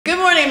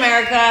morning,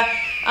 America.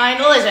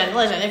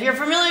 Listen, if you're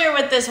familiar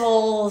with this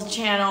whole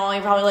channel,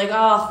 you're probably like,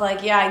 oh,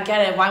 like, yeah, I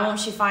get it. Why won't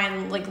she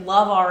find, like,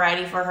 love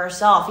already for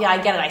herself? Yeah,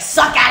 I get it. I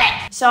suck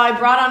at it. So I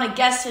brought on a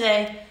guest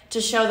today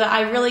to show that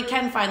I really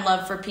can find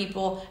love for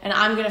people, and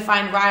I'm going to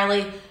find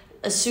Riley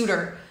a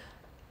suitor.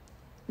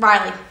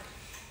 Riley.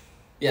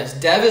 Yes,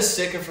 Dev is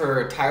sick of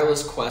her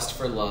tireless quest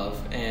for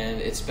love, and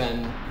it's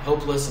been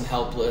hopeless and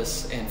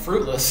helpless and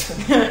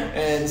fruitless.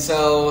 And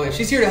so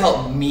she's here to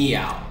help me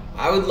out.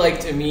 I'd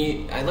like to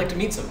meet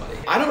somebody.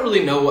 I don't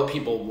really know what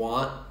people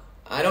want.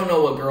 I don't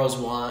know what girls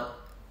want,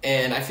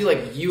 and I feel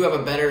like you have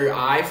a better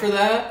eye for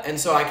that, and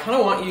so I kind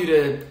of want you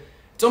to,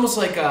 it's almost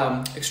like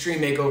Extreme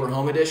Makeover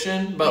Home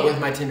Edition, but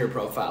with my Tinder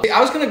profile. I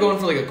was gonna go in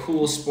for like a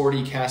cool,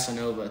 sporty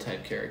Casanova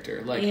type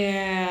character. Like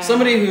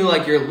somebody who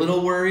like you're a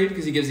little worried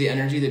because he gives the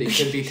energy that he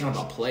could be kind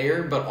of a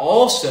player, but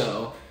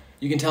also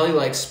you can tell he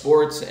likes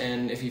sports,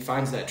 and if he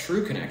finds that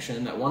true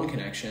connection, that one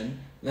connection,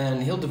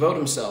 then he'll devote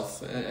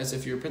himself as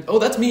if you're a prince. Oh,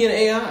 that's me in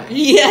AI.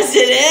 Yes,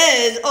 it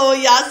is. Oh,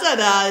 yes, it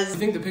does. I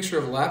think the picture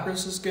of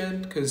Lapras is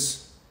good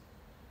because...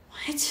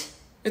 What?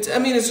 It's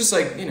just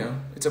like, you know,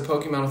 it's a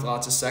Pokemon with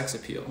lots of sex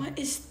appeal. What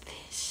is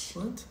this?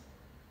 What?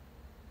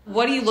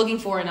 What are you looking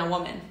for in a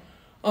woman?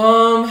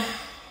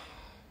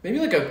 Maybe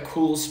like a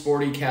cool,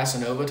 sporty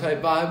Casanova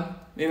type vibe.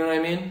 You know what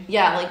I mean?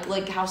 Yeah,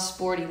 like how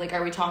sporty? Like,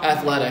 are we talking?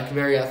 Athletic,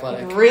 very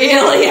athletic.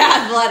 Really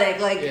athletic,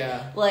 like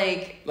yeah,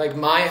 like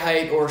my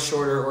height or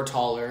shorter or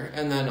taller,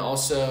 and then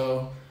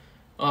also,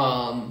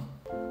 I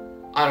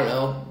don't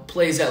know,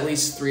 plays at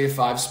least 3 to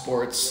 5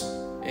 sports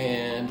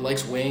and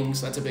likes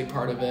wings. That's a big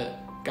part of it.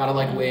 Gotta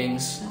like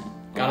wings.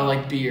 Gotta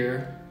like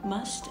beer.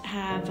 Must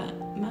have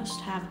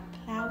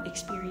plow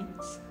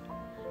experience.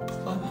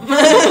 Plow? What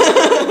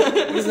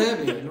does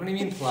that mean? What do you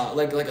mean plow?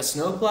 Like a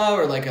snow plow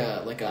or like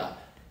a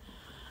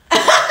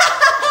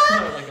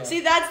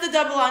See, that's the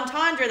double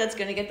entendre that's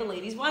going to get the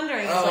ladies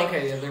wondering. It's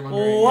okay, yeah, they're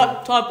wondering.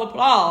 What type of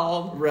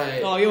plow?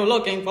 Right. Are you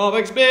looking for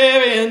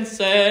experiencing?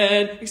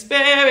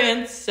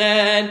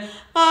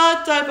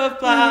 What type of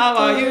plow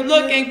are you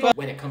looking for?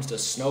 When it comes to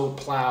snow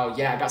plow,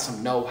 yeah, I got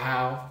some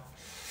know-how.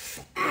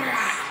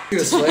 Do a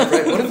swipe,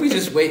 right? What if we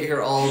just wait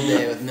here all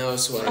day with no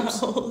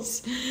swipes?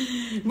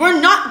 We're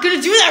not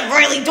gonna do that,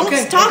 Riley. Don't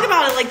talk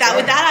about it like that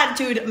with that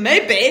attitude.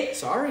 Maybe.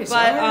 Sorry.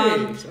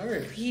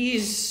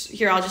 Please,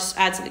 here, I'll just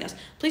add something else.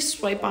 Please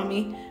swipe on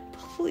me.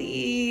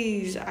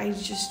 Please. I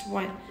just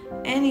want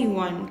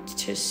anyone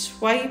to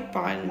swipe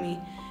on me.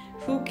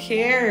 Who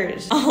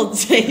cares? I'll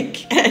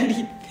take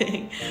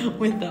anything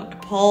with a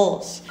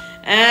pulse.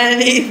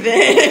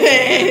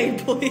 Anything,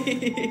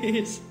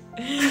 please.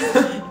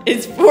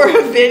 It's for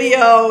a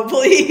video,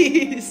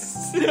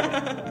 please.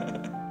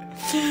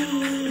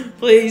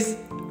 Please.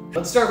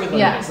 Let's start with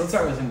nice. Let's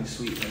start with something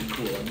sweet and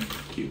cool and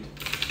cute.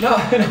 No.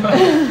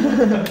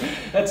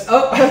 That's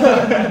all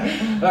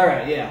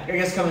right. Yeah, I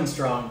guess coming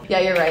strong. Yeah,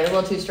 you're right. A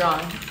little too strong.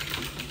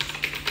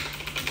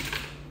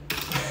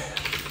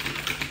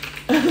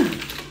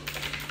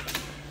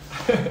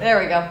 There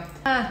we go.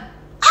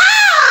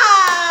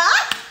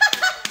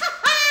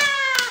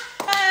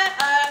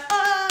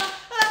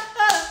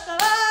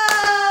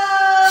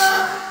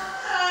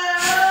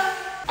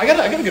 I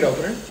got a good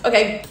opener.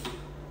 Okay.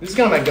 This is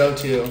kind of my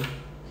go-to.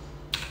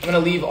 I'm gonna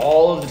leave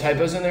all of the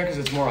typos in there because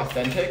it's more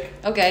authentic.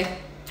 Okay.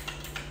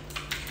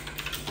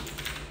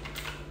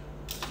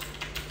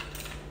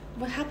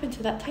 What happened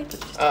to that typo?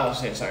 Oh,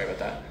 sorry about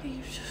that. Oh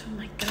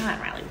my God,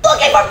 Riley.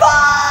 Looking for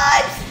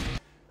vibes!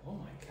 Oh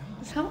my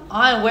God. Come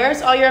on,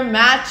 where's all your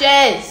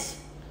matches?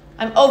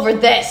 I'm over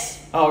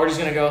this. Oh, we're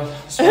just gonna go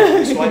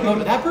swipe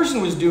mode. That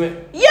person was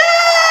doing...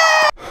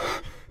 Yeah!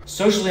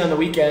 Socially on the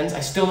weekends.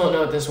 I still don't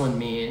know what this one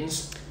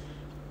means.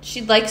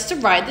 She likes to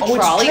ride the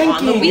trolley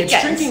on the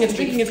weekends. It's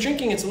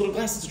drinking. It's a little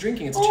glass. It's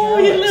drinking. It's a chalice. Oh,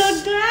 your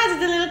little glass.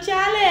 It's a little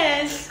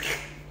chalice.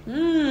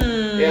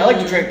 Yeah, I like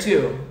to drink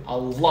too. A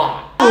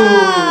lot.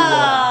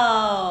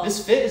 Oh. This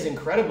fit is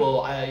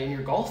incredible in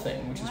your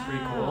golfing, which is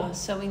pretty cool.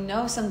 So we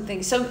know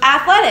something. So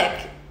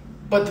athletic.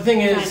 But the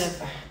thing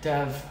is,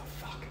 Dev,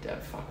 fuck. I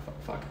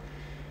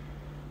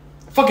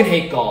fucking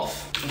hate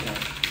golf. Okay.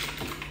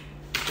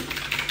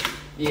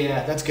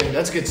 Yeah, that's good.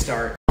 That's a good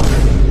start.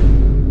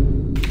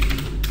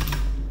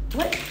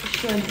 What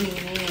should we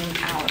name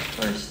our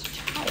first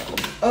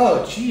child?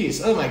 Oh,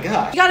 jeez. Oh, my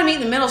God. You gotta meet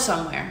in the middle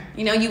somewhere.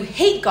 You know, you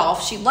hate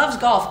golf. She loves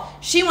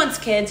golf. She wants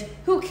kids.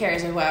 Who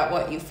cares about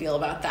what you feel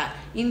about that?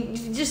 You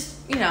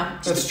just,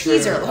 just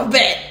tease her a little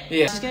bit.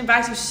 Yeah. She's getting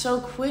back to you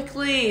so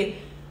quickly.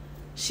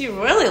 She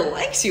really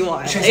likes you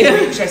on it. Should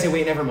I say,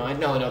 wait, never mind?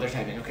 No, they're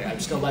typing. Okay, I'm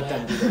just gonna let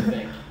them do their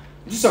thing.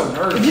 I'm just so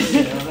nervous,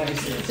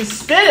 Just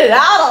spit it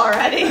out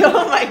already.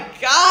 Oh my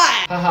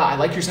God. Haha, I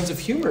like your sense of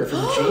humor from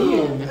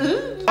Jean.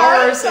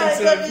 Our sense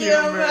of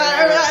humor.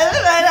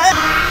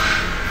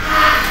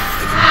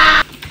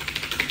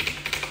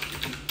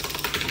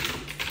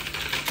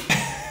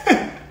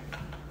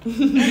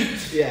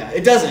 Yeah,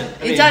 it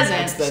doesn't. It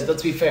doesn't.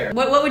 Let's be fair.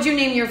 What would you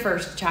name your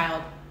first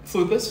child?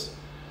 Floopus.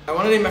 I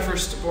want to name my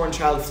firstborn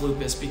child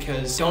Floopus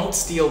because don't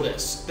steal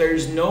this.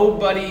 There's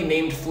nobody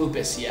named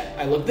Floopus yet.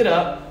 I looked it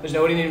up. There's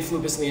nobody named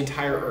Floopus in the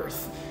entire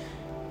Earth.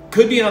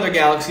 Could be in other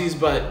galaxies,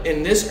 but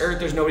in this Earth,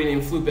 there's nobody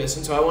named Floopus,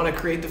 and so I want to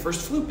create the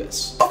first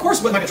Floopus. Of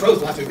course, but my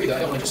betrothed will have to agree, though. I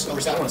don't want to just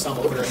overstep. I don't want to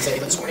stumble over her and say,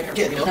 let's name her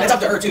kid, you know? That's up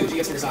to her, too. She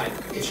gets to decide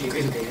if she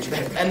agrees with me.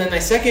 And then my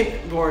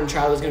second-born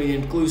child is going to be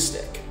named Glue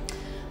Stick.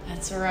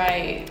 That's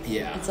right.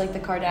 Yeah. It's like the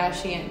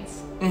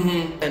Kardashians.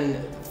 Mm-hmm. And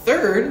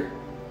third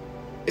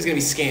is going to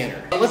be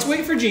Scanner. Let's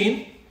wait for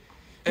Gene.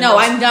 No,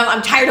 I'm done.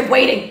 I'm tired of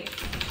waiting.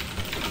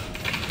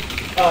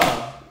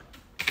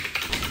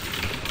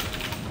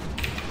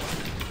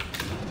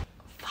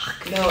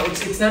 No,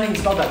 it's not even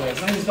spelled that way.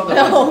 It's not even spelled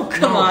that way. No,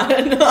 come on.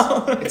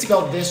 No. It's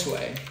spelled this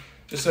way.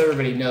 Just so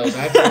everybody knows. I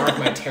have to mark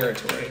my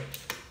territory.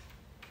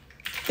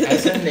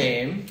 As a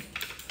name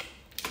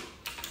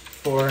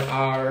for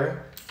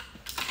our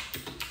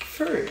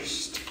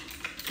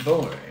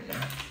firstborn.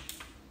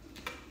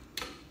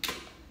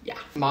 Yeah.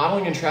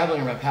 Modeling and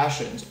traveling are my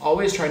passions.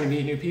 Always trying to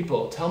meet new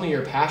people. Tell me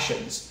your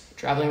passions.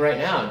 Traveling right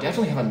now.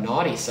 Definitely have a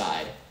naughty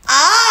side.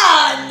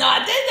 Ah,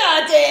 naughty.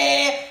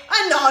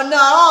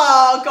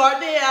 No,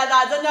 Courtney,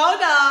 that's a no-no.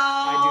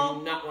 I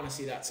do not want to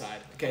see that side,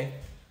 okay?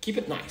 Keep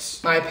it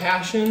nice. My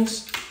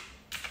passions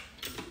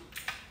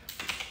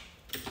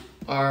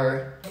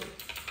are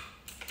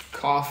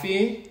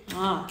coffee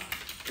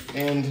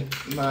and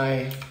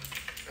my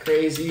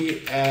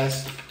crazy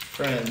ass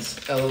friends,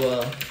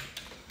 LOL.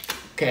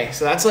 Okay,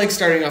 so that's like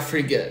starting off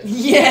pretty good.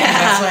 Yeah.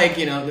 That's like,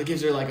 you know, that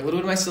gives her like a little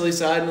bit of my silly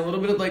side and a little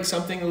bit of like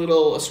something a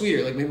little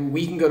sweeter. Like maybe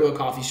we can go to a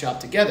coffee shop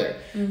together.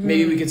 Mm-hmm.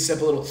 Maybe we could sip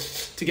a little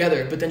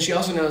together. But then she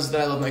also knows that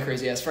I love my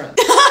crazy ass friends.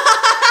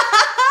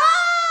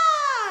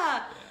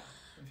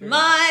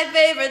 My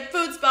favorite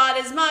food spot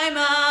is my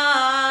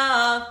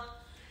mouth.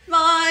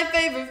 My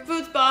favorite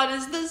food spot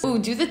is this. Ooh,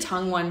 do the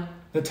tongue one.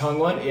 The tongue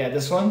one? Yeah,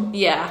 this one?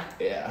 Yeah.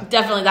 Yeah.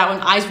 Definitely that one.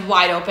 Eyes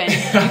wide open. You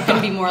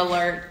can be more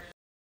alert.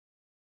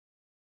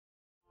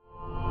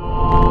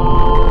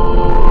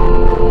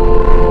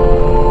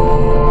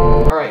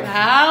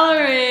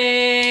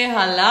 Valerie,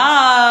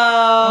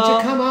 hello. Won't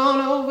you come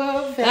on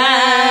over,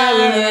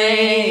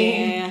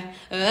 Valerie?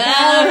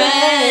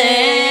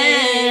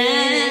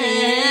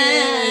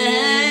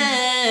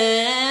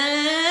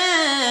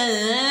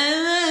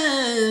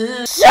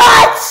 Valerie.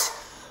 Shut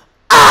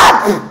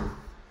up!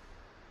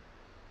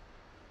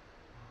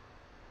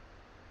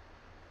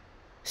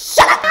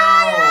 Shut up!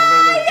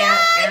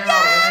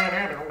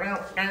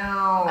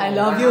 I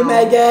love you,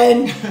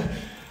 Megan.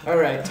 All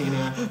right,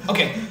 Tina.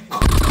 Okay.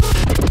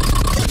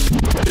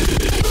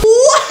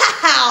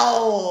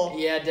 Wow!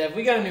 Yeah, Dev,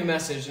 we got a new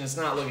message and it's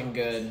not looking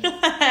good.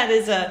 That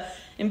is a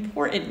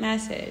important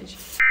message.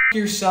 F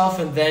yourself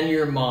and then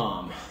your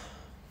mom.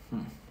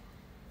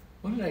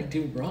 What did I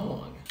do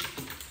wrong?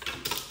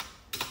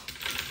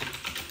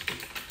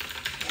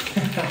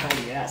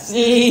 Yes.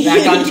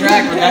 Back on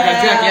track. We're back on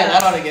track. Yeah,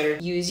 that ought to get her.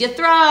 Use your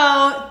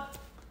throat.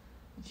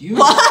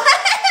 What?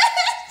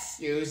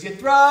 Use your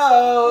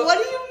throat. What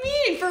do you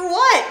mean? For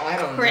what? I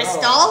don't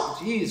Crystal? know.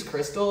 Jeez,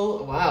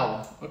 Crystal.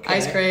 Wow. Okay.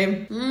 Ice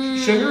cream.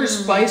 Sugar,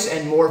 spice,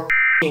 and more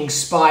f***ing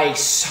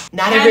spice.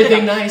 Not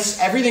everything nice.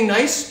 Everything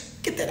nice?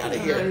 Get that out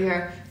of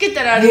here. Get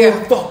that out of here.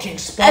 More fucking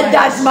spice. And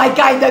that's my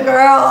kind of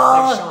girl.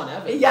 Like Sean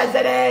Evans. Yes,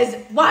 it is.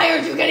 Why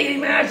aren't you getting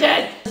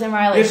matches? Listen,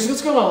 Riley.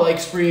 Let's go on a like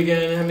spree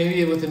again.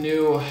 Maybe with the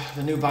new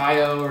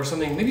bio or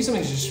something. Maybe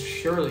something's just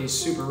purely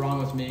super wrong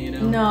with me, you know?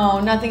 No,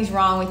 nothing's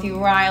wrong with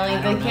you,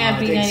 Riley. There can't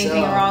be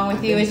anything wrong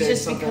with you. It's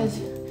just because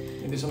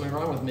there's something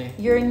wrong with me.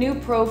 You're a new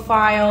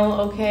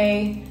profile,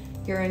 okay?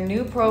 You're a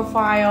new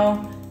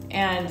profile,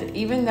 and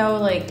even though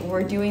like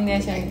we're doing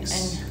this and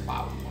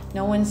wow.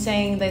 No one's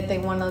saying that they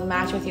want to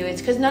match with you, it's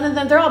because none of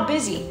them. They're all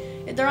busy.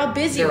 They're all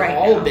busy right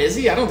now. They're all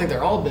busy? I don't think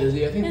they're all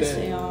busy. I think yes,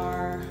 they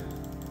are.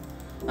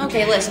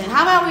 Okay, listen.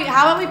 How about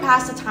we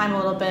pass the time a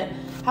little bit?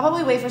 How about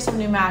we wait for some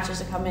new matches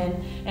to come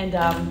in and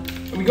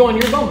we go on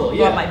your Bumble, yeah.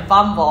 Go on my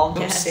Bumble. No,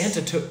 yes.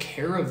 Santa took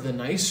care of the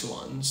nice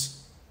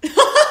ones.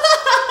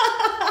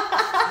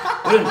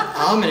 What an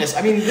ominous.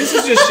 I mean, this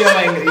is just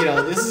showing, you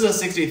know, this is a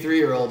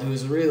 63-year-old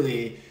who's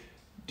really,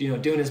 you know,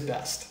 doing his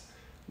best.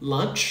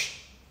 Lunch?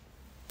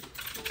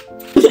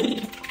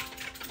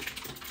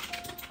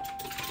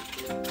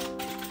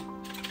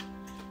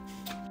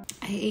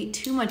 I ate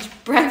too much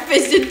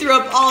breakfast and threw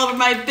up all over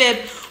my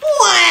bib.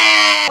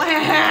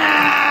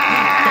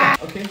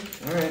 Okay,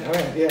 all right.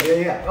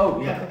 Yeah.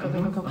 Oh, yeah. Go.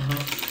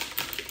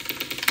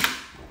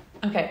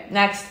 Okay,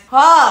 next.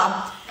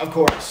 Oh, Of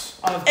course.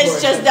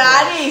 it's just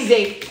that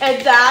easy.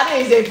 It's that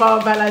easy for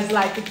fellas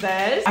like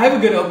this. I have a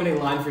good opening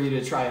line for you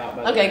to try out,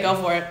 by the way. Okay, go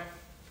for it.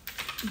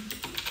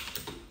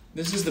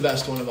 This is the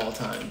best one of all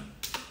time.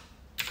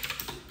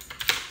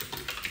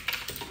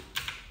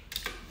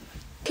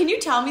 Can you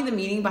tell me the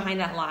meaning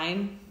behind that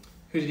line?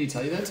 Who did he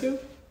tell you that to?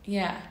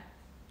 Yeah.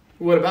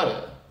 What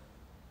about it?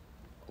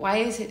 Why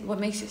is it, what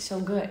makes it so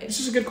good? This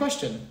is a good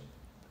question.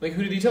 Like,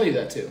 who did he tell you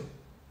that to?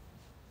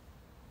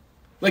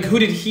 Like, who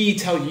did he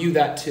tell you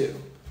that to?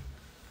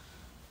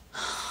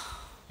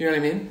 You know what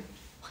I mean?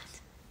 What?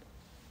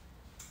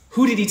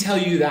 Who did he tell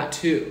you that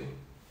to?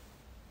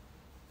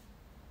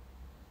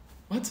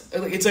 What?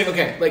 It's like,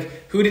 okay,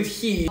 like, who did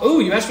he... Oh,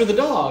 you asked for the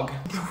dog.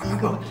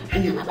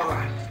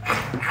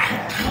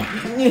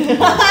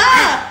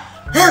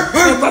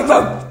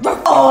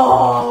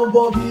 Oh,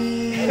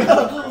 Bobby!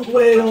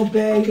 Little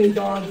baby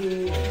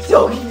doggy.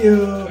 So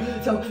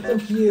cute. So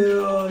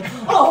cute.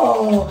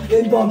 Oh,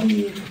 and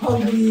Bobby,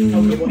 hungry.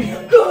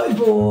 Good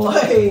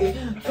boy.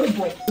 Good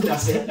boy. Now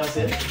sit. Now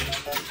sit.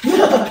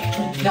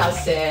 Now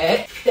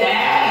sit.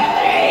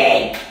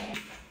 Stay.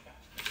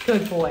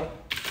 Good boy.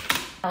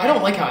 I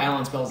don't like how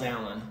Alan spells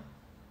Alan.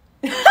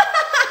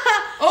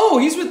 Oh,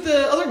 he's with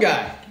the other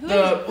guy.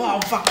 Oh,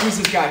 fuck, who's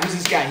this guy? Who's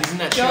this guy? He's in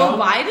that show. Joe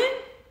Biden?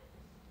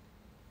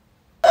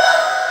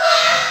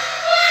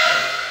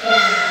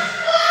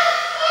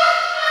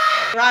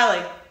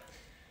 Riley.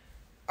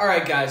 All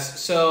right, guys,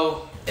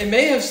 so it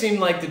may have seemed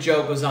like the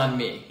joke was on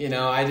me. You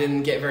know, I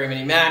didn't get very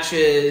many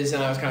matches,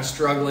 and I was kind of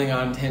struggling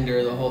on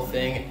Tinder, the whole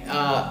thing.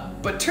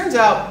 But turns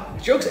out,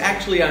 the joke's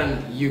actually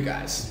on you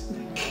guys.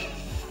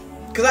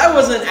 Because I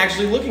wasn't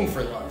actually looking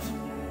for love.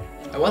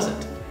 I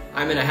wasn't.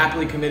 I'm in a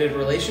happily committed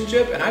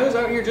relationship, and I was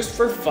out here just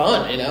for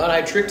fun, you know, and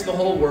I tricked the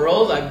whole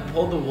world. I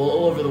pulled the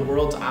wool over the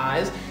world's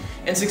eyes,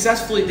 and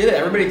successfully did it.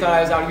 Everybody thought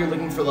I was out here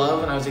looking for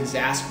love, and I was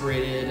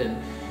exasperated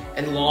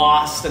and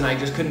lost, and I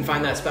just couldn't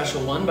find that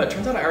special one, but it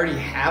turns out I already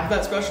have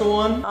that special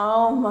one.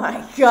 Oh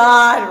my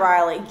God,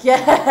 Riley,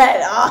 get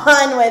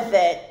on with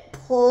it.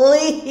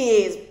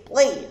 Please,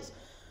 please.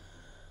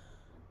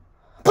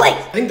 Please.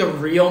 I think the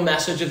real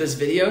message of this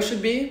video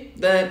should be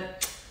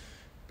that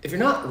if you're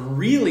not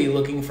really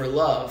looking for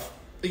love,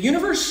 the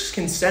universe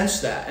can sense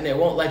that, and it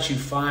won't let you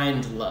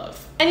find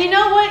love. And you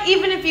know what?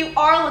 Even if you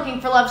are looking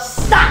for love,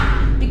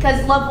 stop!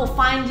 Because love will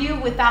find you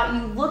without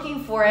you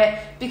looking for it,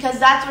 because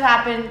that's what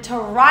happened to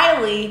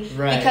Riley.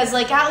 Right. Because,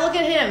 like, look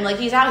at him. Like,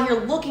 he's out here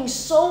looking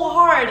so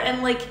hard,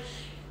 and, like,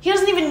 he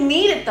doesn't even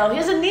need it, though. He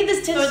doesn't need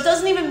this Tinder. It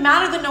doesn't even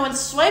matter that no one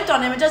swiped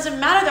on him. It doesn't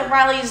matter that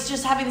Riley is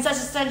just having this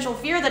existential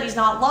fear that he's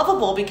not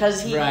lovable,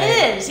 because he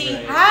is. He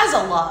has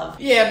a love.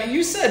 Yeah, but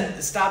you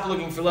said stop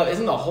looking for love.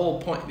 Isn't the whole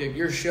point of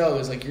your show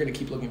is, like, you're going to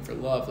keep looking for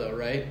love, though,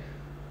 right?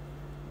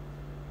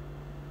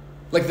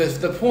 Like,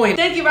 the point...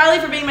 Thank you, Riley,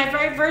 for being my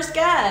very first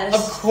guest.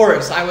 Of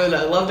course. I would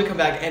love to come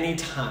back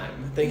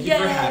anytime. Thank you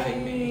for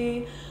having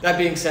me. That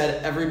being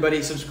said,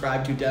 everybody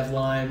subscribe to Dev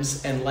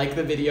Limes and like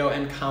the video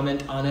and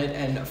comment on it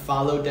and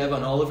follow Dev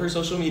on all of her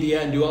social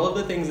media and do all of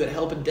the things that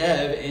help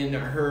Dev in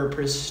her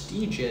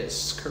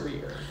prestigious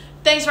career.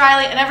 Thanks,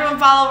 Riley. And everyone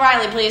follow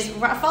Riley, please.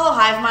 Follow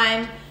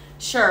Hivemind.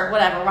 Sure,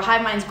 whatever.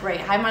 Hivemind's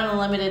great. Hivemind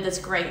Unlimited, that's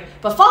great.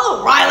 But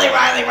follow Riley.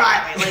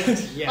 Like,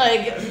 yeah.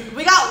 Like,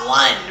 we got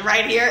one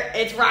right here.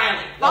 It's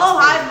Riley. Follow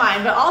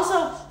Hivemind, but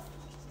also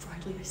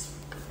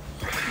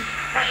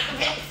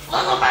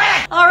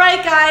Riley. All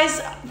right, guys.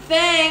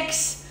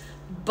 Thanks.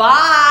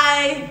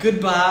 Bye.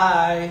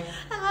 Goodbye.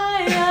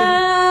 Bye.